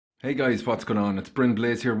Hey guys, what's going on? It's Bryn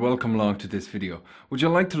Blaze here. Welcome along to this video. Would you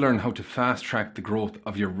like to learn how to fast track the growth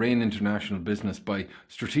of your Rain International business by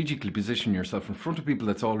strategically positioning yourself in front of people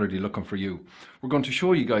that's already looking for you? We're going to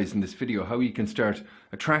show you guys in this video how you can start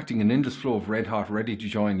attracting an endless flow of red hot, ready to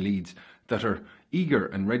join leads that are eager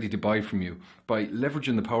and ready to buy from you by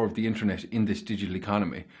leveraging the power of the internet in this digital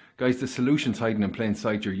economy. Guys, the solution's hiding in plain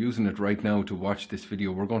sight. You're using it right now to watch this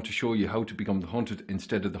video. We're going to show you how to become the hunted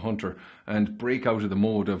instead of the hunter and break out of the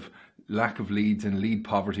mode of lack of leads and lead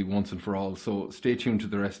poverty once and for all. So stay tuned to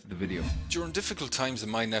the rest of the video. During difficult times in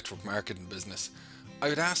my network marketing business, I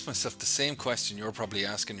would ask myself the same question you're probably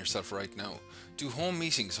asking yourself right now. Do home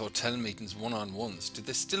meetings, hotel meetings, one-on-ones, do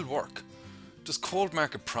they still work? Does cold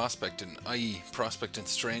market prospecting, i.e. prospecting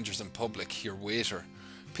strangers in public, your waiter,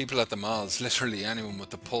 people at the malls, literally anyone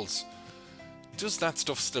with a pulse, does that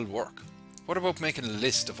stuff still work? What about making a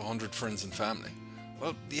list of 100 friends and family?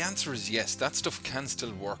 Well, the answer is yes, that stuff can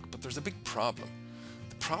still work, but there's a big problem.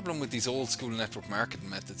 The problem with these old school network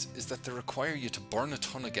marketing methods is that they require you to burn a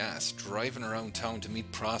ton of gas driving around town to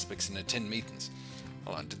meet prospects and attend meetings.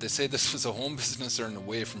 Hold on, did they say this was a home business or an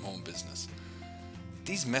away from home business?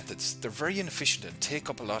 These methods, they're very inefficient and take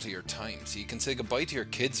up a lot of your time, so you can say goodbye to your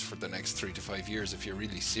kids for the next 3 to 5 years if you're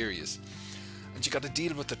really serious. And you got to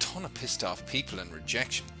deal with a ton of pissed off people and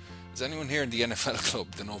rejection. Is anyone here in the NFL club,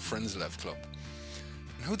 the No Friends Left club?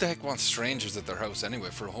 And who the heck wants strangers at their house anyway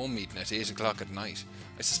for a home meeting at 8 o'clock at night?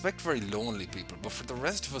 I suspect very lonely people, but for the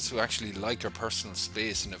rest of us who actually like our personal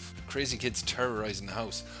space and have crazy kids terrorising the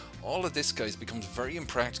house, all of this, guys, becomes very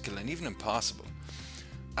impractical and even impossible.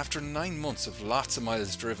 After 9 months of lots of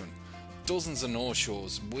miles driven, dozens of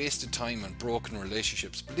no-shows, wasted time and broken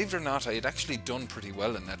relationships, believe it or not, I had actually done pretty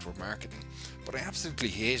well in network marketing, but I absolutely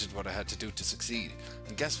hated what I had to do to succeed.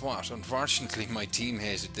 And guess what? Unfortunately, my team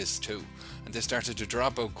hated this too, and they started to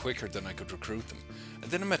drop out quicker than I could recruit them. And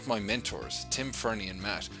then I met my mentors, Tim, Fernie and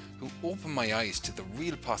Matt, who opened my eyes to the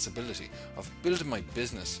real possibility of building my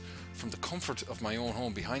business from the comfort of my own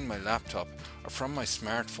home behind my laptop or from my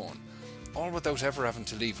smartphone, all without ever having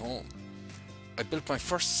to leave home. I built my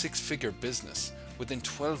first 6-figure business within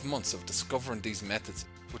 12 months of discovering these methods,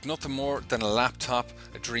 with nothing more than a laptop,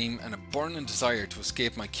 a dream and a burning desire to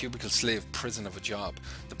escape my cubicle slave prison of a job.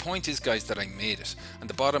 The point is, guys, that I made it, and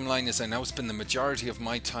the bottom line is I now spend the majority of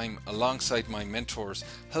my time alongside my mentors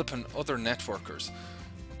helping other networkers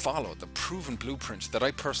follow the proven blueprint that I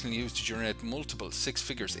personally use to generate multiple 6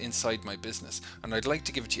 figures inside my business, and I'd like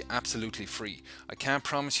to give it to you absolutely free. I can't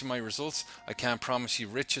promise you my results, I can't promise you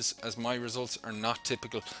riches, as my results are not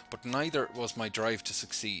typical, but neither was my drive to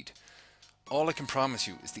succeed. All I can promise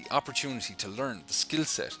you is the opportunity to learn the skill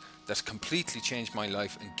set that completely changed my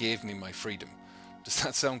life and gave me my freedom. Does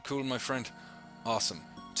that sound cool, my friend? Awesome.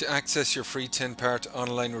 To access your free 10-part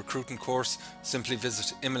online recruiting course, simply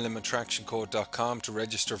visit mlmattractioncode.com to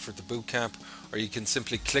register for the bootcamp, or you can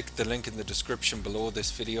simply click the link in the description below this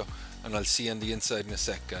video, and I'll see you on the inside in a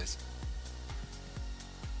sec, guys.